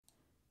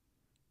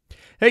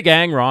Hey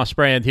gang, Ross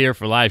Brand here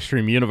for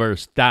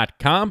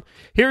Livestreamuniverse.com.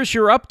 Here's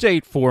your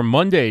update for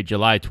Monday,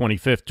 July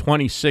 25th,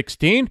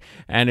 2016.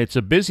 And it's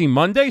a busy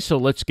Monday, so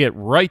let's get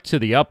right to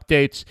the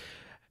updates.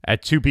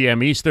 At 2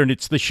 p.m. Eastern,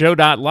 it's the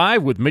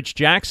Show.Live with Mitch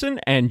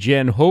Jackson and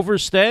Jen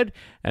Hoverstead,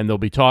 and they'll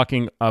be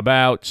talking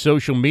about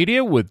social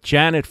media with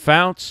Janet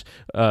Founts,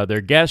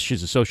 their guest.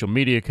 She's a social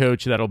media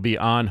coach. That'll be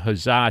on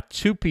Huzzah,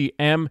 2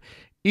 p.m.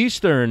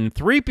 Eastern.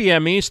 3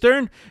 p.m.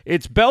 Eastern,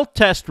 it's belt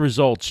test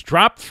results.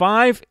 Drop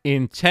 5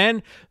 in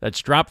 10. That's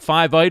drop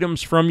 5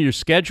 items from your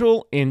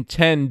schedule in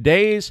 10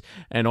 days.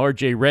 And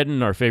RJ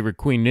Redden, our favorite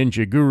Queen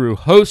Ninja Guru,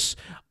 hosts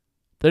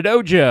the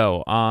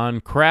dojo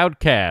on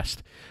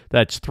Crowdcast.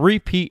 That's 3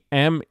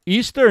 p.m.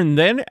 Eastern.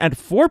 Then at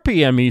 4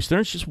 p.m. Eastern,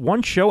 it's just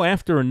one show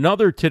after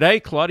another today.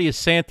 Claudia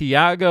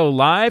Santiago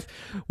live.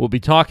 We'll be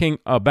talking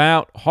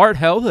about heart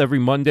health. Every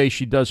Monday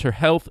she does her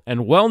health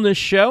and wellness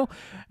show,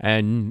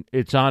 and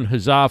it's on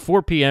Huzzah,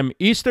 4 p.m.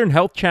 Eastern.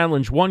 Health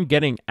Challenge 1,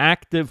 Getting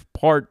Active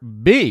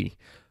Part B.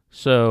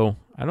 So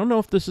I don't know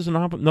if this is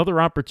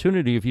another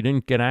opportunity, if you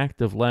didn't get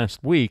active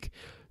last week,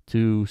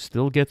 to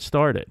still get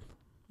started.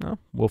 Well,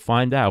 we'll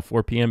find out.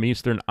 4 p.m.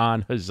 Eastern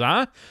on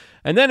Huzzah.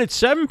 And then at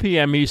 7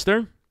 p.m.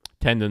 Eastern,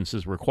 attendance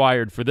is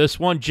required for this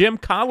one. Jim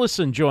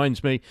Collison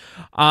joins me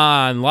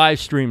on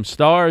Livestream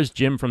Stars.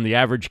 Jim from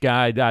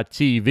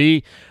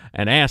theaverageguy.tv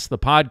and Ask the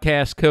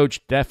Podcast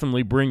Coach.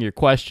 Definitely bring your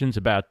questions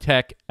about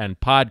tech and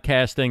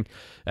podcasting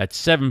at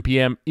 7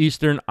 p.m.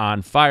 Eastern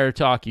on Fire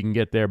Talk. You can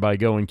get there by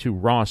going to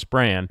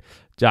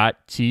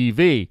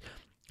rossbrand.tv.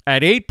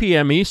 At 8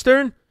 p.m.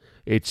 Eastern,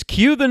 it's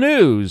Cue the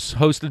News,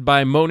 hosted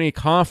by Monique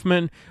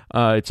Hoffman.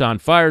 It's on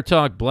Fire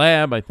Talk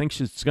Blab. I think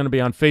it's going to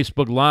be on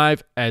Facebook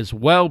Live as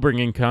well,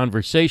 bringing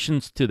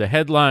conversations to the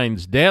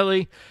headlines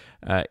daily.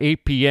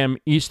 8 p.m.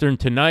 Eastern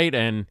tonight.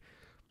 And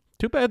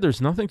too bad there's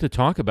nothing to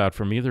talk about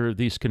from either of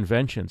these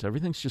conventions.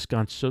 Everything's just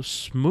gone so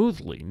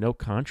smoothly. No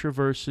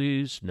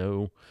controversies,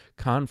 no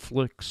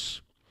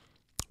conflicts.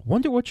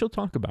 Wonder what you'll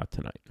talk about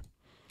tonight.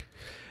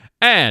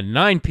 And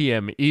 9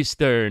 p.m.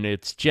 Eastern,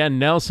 it's Jen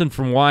Nelson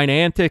from Wine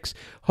Antics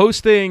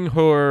hosting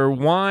her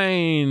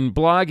wine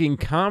blogging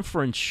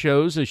conference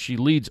shows as she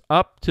leads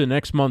up to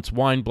next month's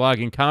wine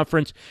blogging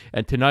conference.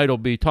 And tonight we'll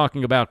be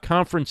talking about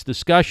conference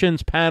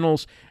discussions,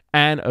 panels,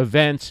 and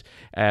events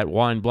at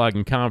Wine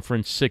Blogging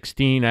Conference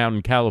 16 out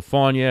in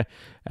California.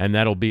 And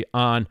that'll be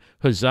on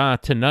Huzzah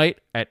tonight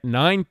at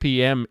 9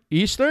 p.m.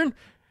 Eastern.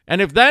 And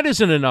if that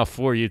isn't enough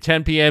for you,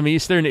 10 p.m.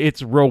 Eastern,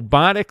 it's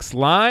Robotics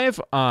Live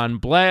on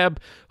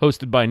Blab,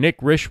 hosted by Nick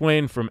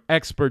Rishwain from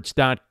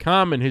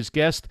Experts.com. And his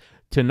guest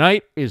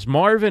tonight is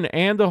Marvin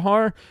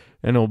Andahar,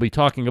 and he'll be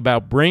talking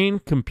about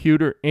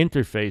brain-computer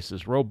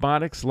interfaces.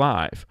 Robotics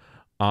Live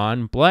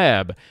on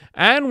Blab.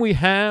 And we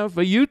have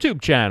a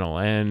YouTube channel,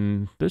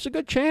 and there's a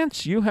good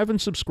chance you haven't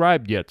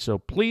subscribed yet. So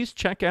please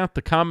check out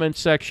the comment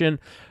section.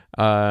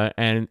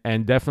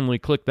 And definitely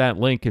click that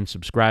link and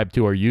subscribe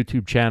to our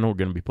YouTube channel. We're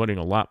going to be putting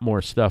a lot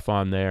more stuff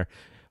on there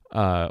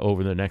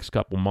over the next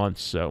couple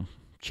months, so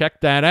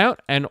check that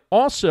out. And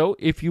also,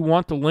 if you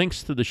want the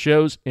links to the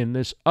shows in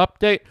this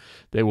update,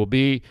 they will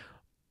be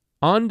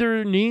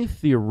underneath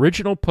the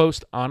original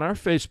post on our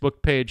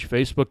Facebook page,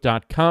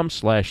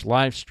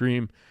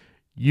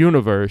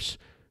 facebook.com/livestreamuniverse.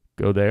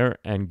 Go there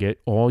and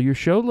get all your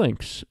show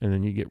links, and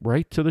then you get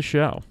right to the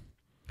show.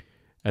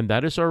 And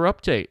that is our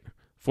update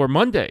for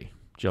Monday,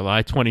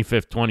 July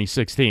 25th,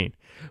 2016.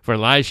 For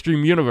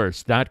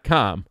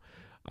LivestreamUniverse.com,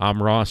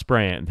 I'm Ross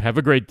Brand. Have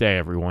a great day,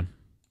 everyone.